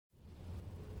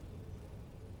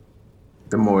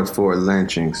The Morris Ford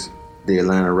lynchings, the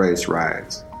Atlanta race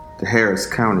riots, the Harris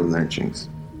County lynchings,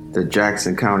 the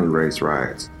Jackson County race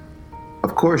riots.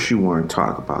 Of course you weren't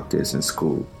taught about this in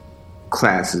school.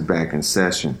 Class is back in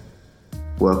session.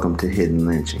 Welcome to Hidden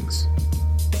Lynchings.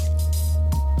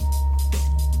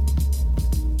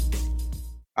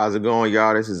 How's it going,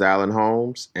 y'all? This is Alan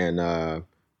Holmes, and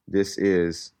this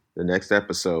is the next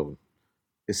episode.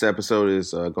 This episode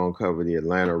is going to cover the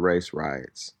Atlanta race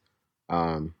riots.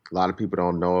 A lot of people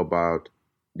don't know about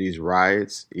these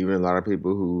riots. Even a lot of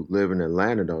people who live in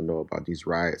Atlanta don't know about these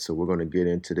riots. So we're going to get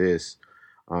into this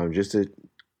just to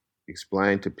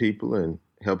explain to people and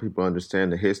help people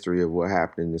understand the history of what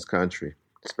happened in this country,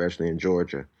 especially in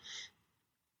Georgia.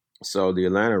 So the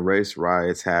Atlanta race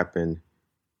riots happened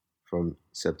from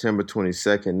September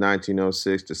 22nd,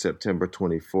 1906 to September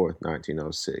 24th,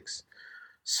 1906.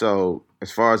 So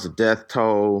as far as the death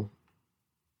toll,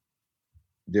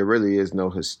 there really is no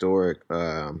historic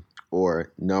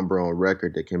or number on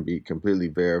record that can be completely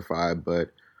verified,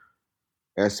 but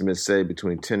estimates say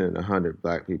between 10 and 100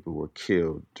 Black people were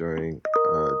killed during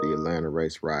the Atlanta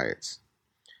race riots.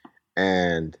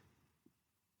 And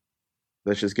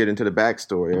let's just get into the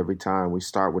backstory. Every time we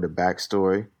start with a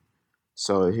backstory.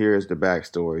 So here's the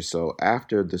backstory. So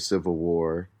after the Civil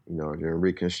War, during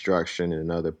Reconstruction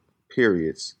and other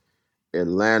periods,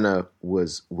 Atlanta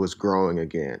was growing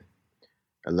again.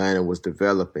 Atlanta was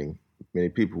developing. Many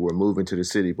people were moving to the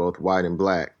city, both white and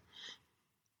Black.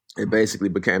 It basically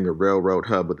became the railroad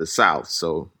hub of the South.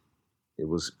 So it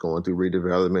was going through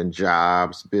redevelopment,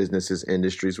 jobs, businesses,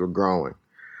 industries were growing.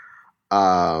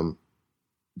 The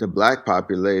Black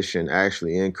population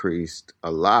actually increased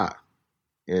a lot.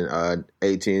 In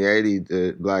 1880,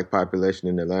 the Black population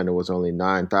in Atlanta was only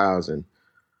 9,000.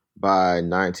 By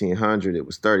 1900, it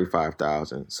was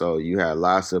 35,000. So you had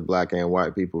lots of Black and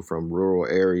white people from rural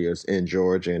areas in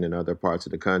Georgia and in other parts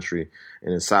of the country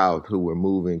in the South who were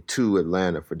moving to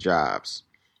Atlanta for jobs.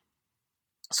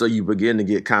 So you begin to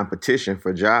get competition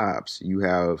for jobs. You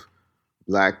have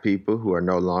Black people who are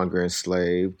no longer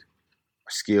enslaved,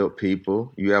 skilled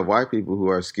people. You have white people who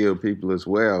are skilled people as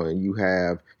well. And you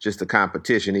have just a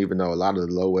competition, even though a lot of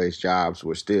the low-wage jobs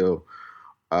were still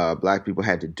Black people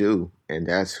had to do, and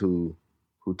that's who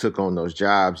took on those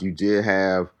jobs. You did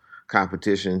have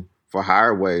competition for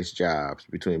higher wage jobs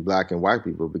between Black and white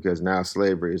people because now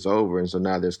slavery is over, and so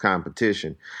now there's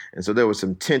competition. And so there was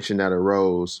some tension that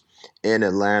arose in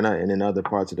Atlanta and in other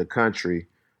parts of the country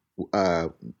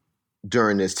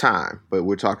during this time. But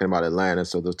we're talking about Atlanta,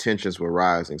 so those tensions were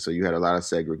rising. So you had a lot of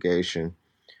segregation,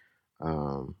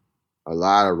 a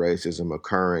lot of racism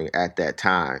occurring at that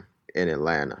time in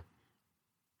Atlanta.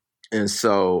 And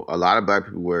so a lot of Black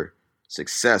people were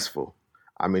successful.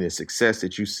 I mean, the success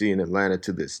that you see in Atlanta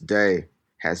to this day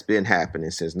has been happening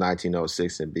since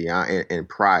 1906 and beyond and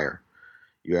prior.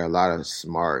 You had a lot of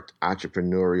smart,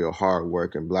 entrepreneurial,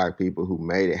 hardworking Black people who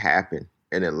made it happen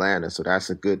in Atlanta. So that's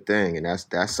a good thing. And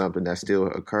that's something that still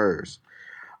occurs.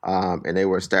 And they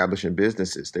were establishing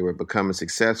businesses. They were becoming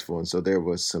successful. And so there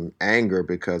was some anger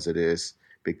because of this,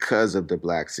 because of the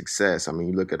Black success. I mean,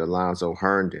 you look at Alonzo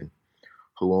Herndon,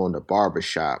 who owned a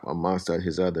barbershop, amongst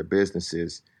his other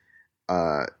businesses,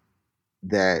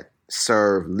 that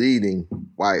served leading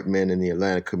white men in the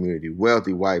Atlanta community,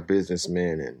 wealthy white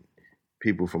businessmen and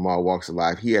people from all walks of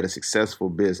life. He had a successful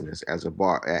business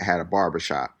had a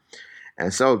barbershop.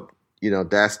 And so,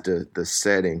 that's the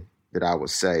setting that I would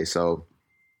say. So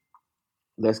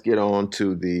let's get on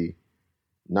to the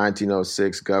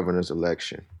 1906 governor's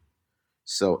election.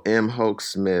 So M. Hoke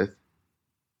Smith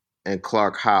and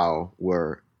Clark Howell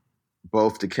were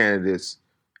both the candidates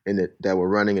that were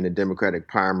running in the Democratic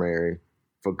primary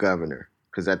for governor.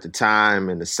 Because at the time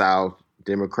in the South,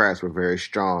 Democrats were very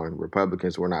strong.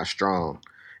 Republicans were not strong.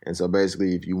 And so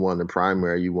basically, if you won the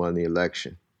primary, you won the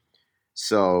election.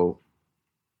 So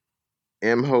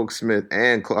M. Hoke Smith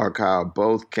and Clark Howell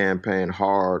both campaigned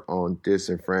hard on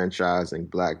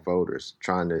disenfranchising Black voters,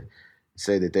 trying to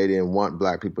say that they didn't want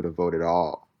Black people to vote at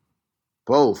all.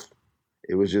 Both.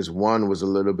 It was just one was a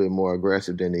little bit more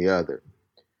aggressive than the other.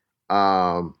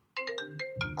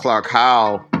 Clark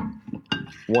Howell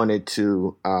wanted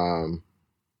to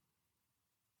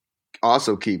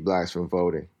also keep Blacks from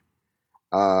voting.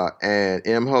 And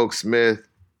M. Hoke Smith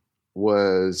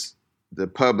was the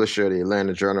publisher of the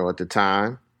Atlanta Journal at the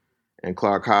time, and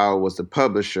Clark Howell was the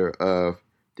publisher of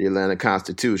the Atlanta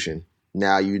Constitution.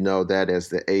 Now you know that as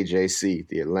the AJC,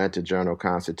 the Atlanta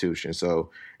Journal-Constitution. So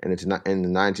in the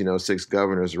 1906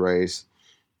 governor's race,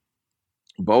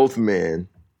 both men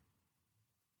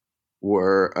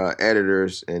were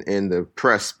editors and in the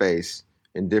press space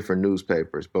in different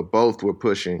newspapers, but both were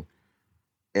pushing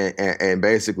and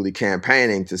basically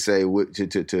campaigning to say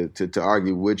to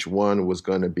argue which one was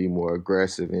going to be more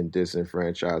aggressive in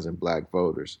disenfranchising black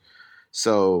voters.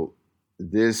 So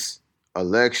this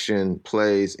election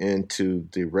plays into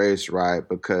the race riot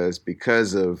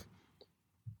because of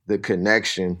the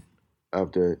connection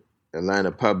of the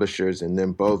Atlanta publishers and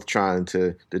them both trying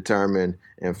to determine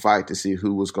and fight to see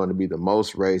who was going to be the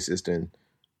most racist and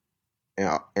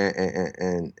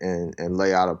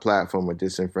lay out a platform of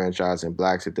disenfranchising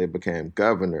blacks if they became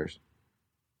governors.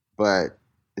 But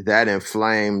that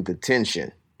inflamed the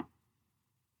tension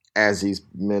as these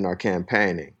men are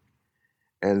campaigning.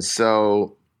 And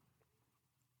so,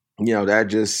 that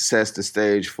just sets the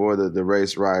stage for the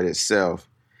race riot itself.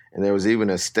 And there was even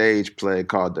a stage play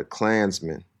called The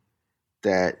Klansman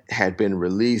that had been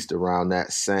released around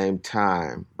that same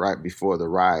time, right before the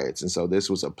riots. And so this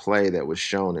was a play that was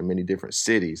shown in many different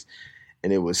cities.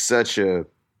 And it was such a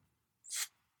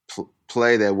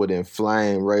play that would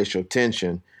inflame racial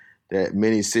tension that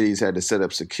many cities had to set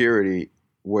up security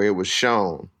where it was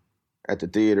shown at the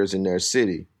theaters in their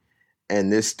city.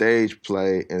 And this stage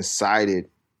play incited,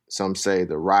 some say,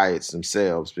 the riots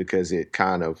themselves because it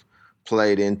kind of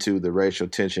played into the racial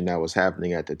tension that was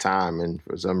happening at the time. And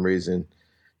for some reason,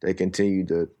 they continued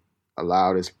to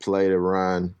allow this play to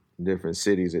run in different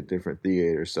cities at different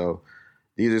theaters. So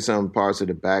these are some parts of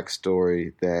the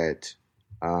backstory that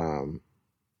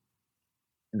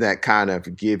that kind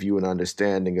of give you an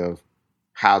understanding of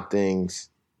how things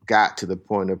got to the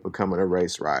point of becoming a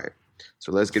race riot.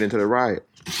 So let's get into the riot.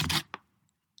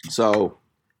 So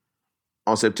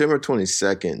on September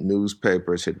 22nd,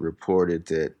 newspapers had reported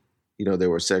that,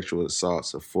 there were sexual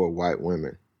assaults of 4 white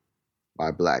women by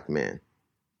black men.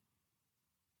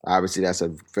 Obviously, that's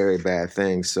a very bad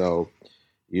thing. So,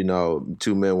 2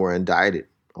 men were indicted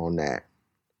on that.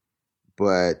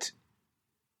 But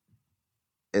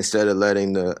instead of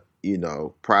letting the,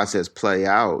 process play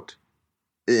out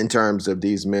in terms of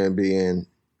these men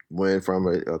went from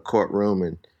a courtroom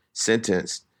and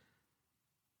sentenced,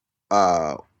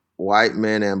 white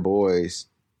men and boys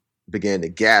began to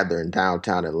gather in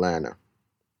downtown Atlanta.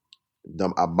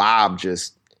 A mob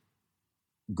just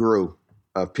grew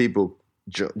of people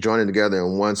joining together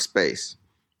in one space.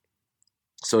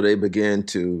 So they began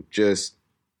to just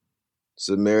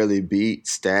summarily beat,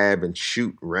 stab, and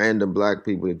shoot random black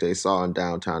people that they saw in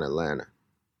downtown Atlanta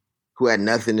who had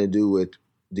nothing to do with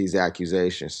these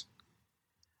accusations.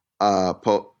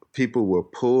 People were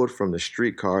pulled from the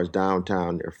streetcars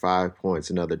downtown near 5 Points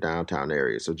and other downtown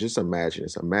areas. So just imagine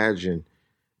this. Imagine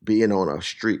being on a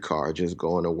streetcar, just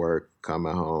going to work,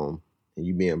 coming home, and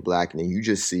you being black, and then you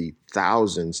just see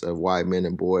thousands of white men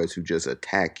and boys who just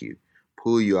attack you,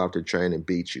 pull you off the train, and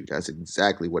beat you. That's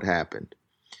exactly what happened.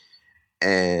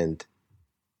 And,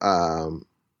 I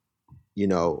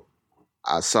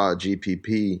saw a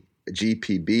GPB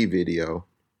video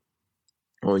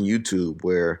on YouTube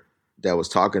where that was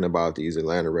talking about these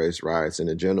Atlanta race riots, and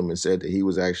the gentleman said that he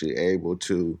was actually able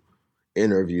to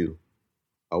interview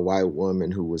a white woman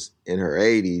who was in her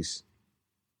 80s,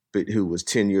 but who was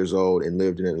 10 years old and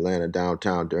lived in Atlanta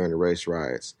downtown during the race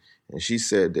riots. And she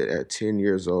said that at 10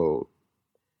 years old,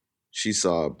 she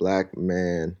saw a black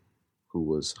man who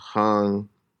was hung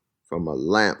from a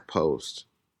lamppost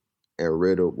and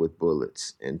riddled with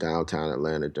bullets in downtown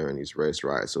Atlanta during these race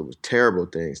riots. So it was terrible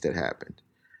things that happened.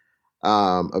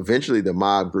 Eventually, the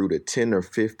mob grew to 10 or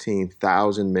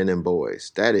 15,000 men and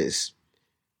boys. That's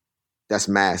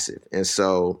massive. And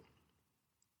so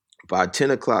by 10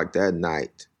 o'clock that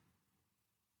night,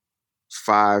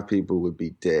 5 people would be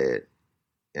dead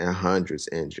and hundreds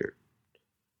injured.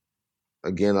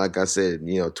 Again, like I said,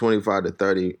 25 to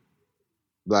 30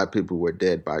 black people were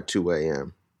dead by 2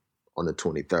 a.m. on the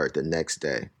 23rd, the next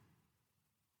day.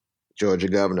 Georgia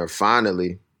governor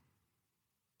finally,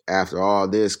 after all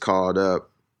this, called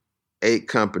up 8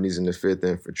 companies in the 5th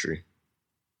Infantry.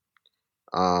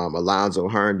 Alonzo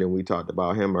Herndon, we talked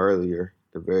about him earlier,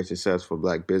 the very successful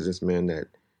black businessman that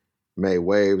made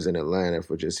waves in Atlanta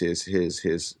for just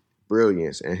his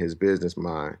brilliance and his business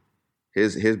mind.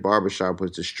 His barbershop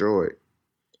was destroyed.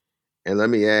 And let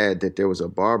me add that there was a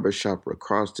barbershop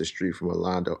across the street from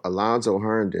Alonzo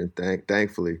Herndon,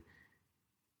 thankfully.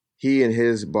 He and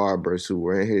his barbers who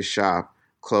were in his shop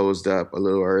closed up a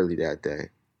little early that day.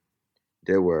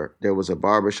 There was a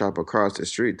barbershop across the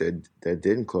street that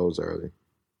didn't close early.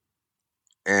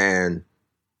 And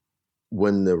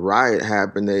when the riot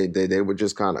happened, they were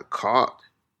just kind of caught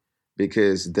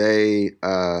because they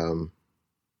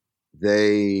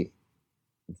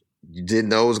didn't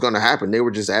know what was going to happen. They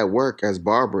were just at work as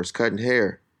barbers cutting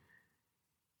hair.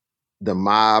 The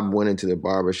mob went into the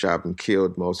barbershop and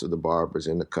killed most of the barbers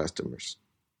and the customers.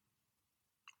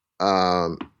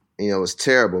 Um, it was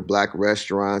terrible. Black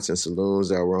restaurants and saloons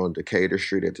that were on Decatur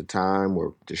Street at the time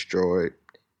were destroyed.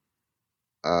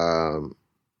 Um,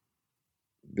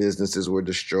 Businesses were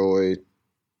destroyed,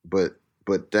 but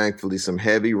thankfully some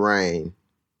heavy rain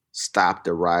stopped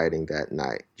the rioting that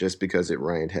night just because it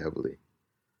rained heavily.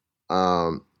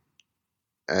 Um,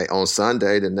 on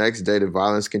Sunday, the next day, the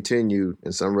violence continued,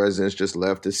 and some residents just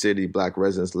left the city. Black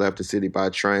residents left the city by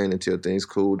train until things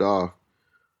cooled off.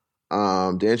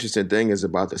 The interesting thing is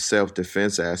about the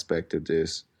self-defense aspect of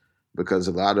this, because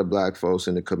a lot of black folks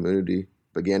in the community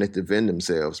began to defend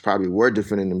themselves, probably were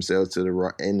defending themselves in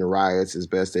the riots as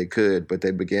best they could, but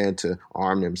they began to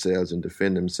arm themselves and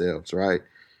defend themselves, right?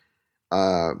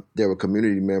 There were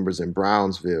community members in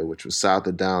Brownsville, which was south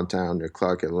of downtown near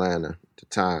Clark, Atlanta at the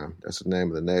time. That's the name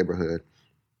of the neighborhood.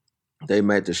 They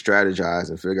met to strategize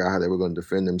and figure out how they were going to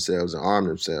defend themselves and arm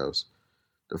themselves.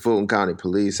 The Fulton County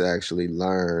Police actually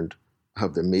learned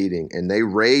of the meeting, and they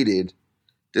raided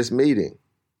this meeting,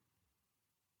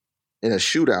 and a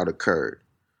shootout occurred.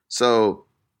 So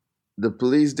the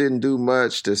police didn't do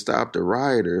much to stop the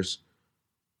rioters,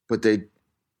 but they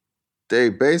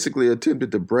basically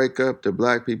attempted to break up the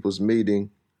black people's meeting,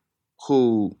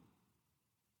 who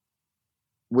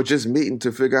were just meeting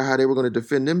to figure out how they were going to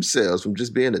defend themselves from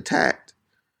just being attacked.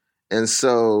 And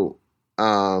so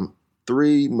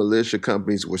 3 militia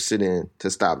companies were sent in to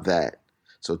stop that.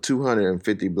 So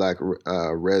 250 black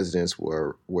residents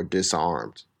were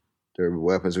disarmed. Their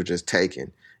weapons were just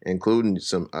taken, including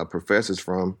some professors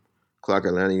from Clark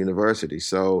Atlanta University.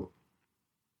 So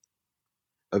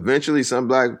eventually some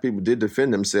black people did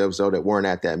defend themselves, though, that weren't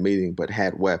at that meeting but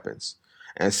had weapons.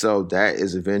 And so that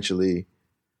is eventually,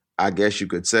 I guess you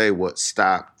could say, what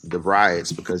stopped the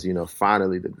riots, because,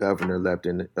 finally the governor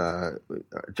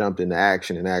jumped into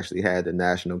action and actually had the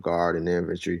National Guard and the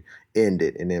infantry end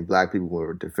it. And then black people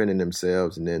were defending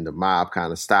themselves, and then the mob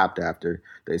kind of stopped after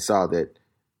they saw that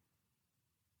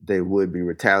they would be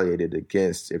retaliated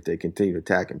against if they continued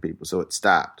attacking people. So it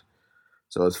stopped.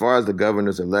 So as far as the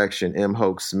governor's election, M.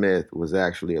 Hoke Smith was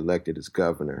actually elected as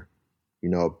governor,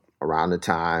 around the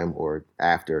time or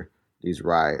after these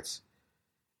riots.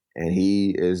 And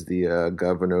he is the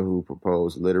governor who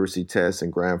proposed literacy tests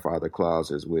and grandfather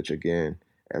clauses, which, again,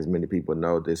 as many people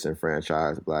know,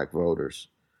 disenfranchised black voters.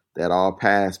 That all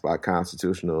passed by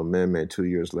constitutional amendment 2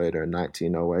 years later in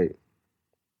 1908.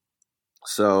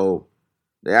 So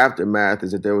the aftermath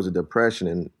is that there was a depression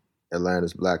in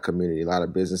Atlanta's black community. A lot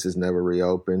of businesses never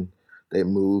reopened. They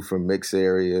moved from mixed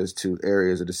areas to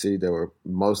areas of the city that were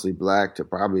mostly black to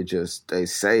probably just stay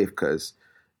safe, because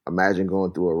imagine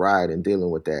going through a riot and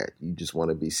dealing with that. You just want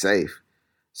to be safe.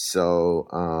 So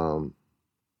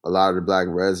a lot of the black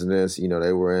residents,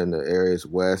 they were in the areas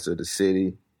west of the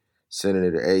city,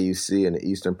 centered at the AUC in the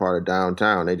eastern part of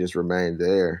downtown. They just remained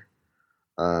there.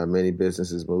 Many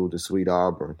businesses moved to Sweet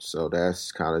Auburn. So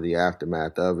that's kind of the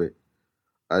aftermath of it.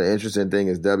 The interesting thing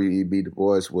is W.E.B. Du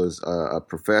Bois was a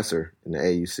professor in the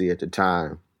AUC at the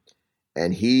time.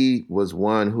 And he was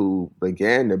one who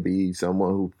began to be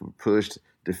someone who pushed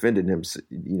defending him,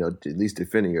 at least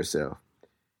defending yourself.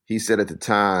 He said at the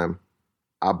time,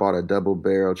 "I bought a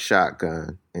double-barreled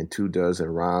shotgun and 24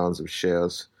 rounds of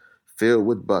shells filled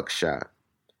with buckshot.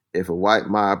 If a white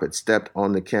mob had stepped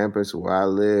on the campus where I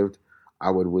lived, I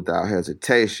would, without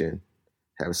hesitation,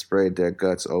 have sprayed their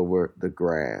guts over the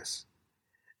grass."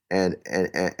 And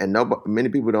many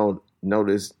people don't know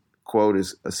this quote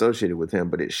is associated with him,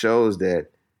 but it shows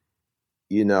that,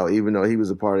 even though he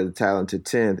was a part of the Talented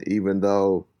 10th, even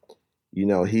though,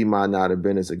 he might not have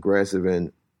been as aggressive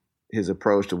in his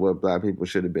approach to what black people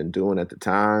should have been doing at the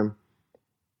time,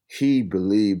 he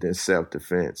believed in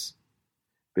self-defense.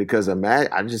 Because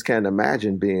I just can't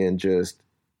imagine being just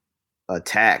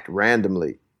attacked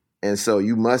randomly. And so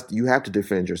you have to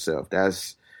defend yourself.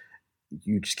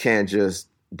 You just can't just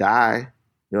die.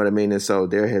 You know what I mean? And so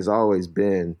there has always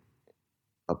been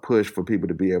a push for people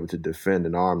to be able to defend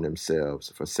and arm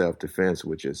themselves for self-defense,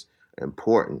 which is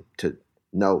important to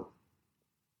note.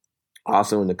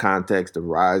 Also in the context of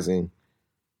rising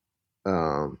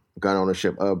gun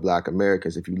ownership of black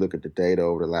Americans, if you look at the data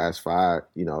over the last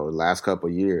couple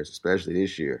of years, especially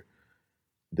this year,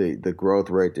 the growth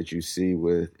rate that you see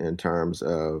in terms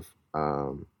of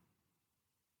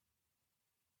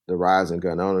the rise in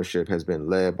gun ownership has been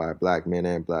led by black men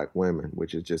and black women,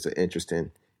 which is just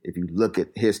interesting if you look at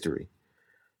history.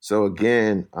 So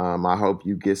again, I hope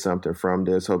you get something from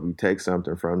this. Hope you take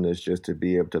something from this just to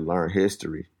be able to learn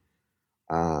history,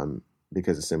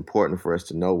 because it's important for us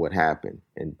to know what happened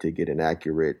and to get an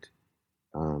accurate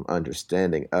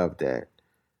understanding of that.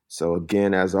 So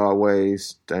again, as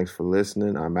always, thanks for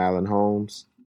listening. I'm Alan Holmes.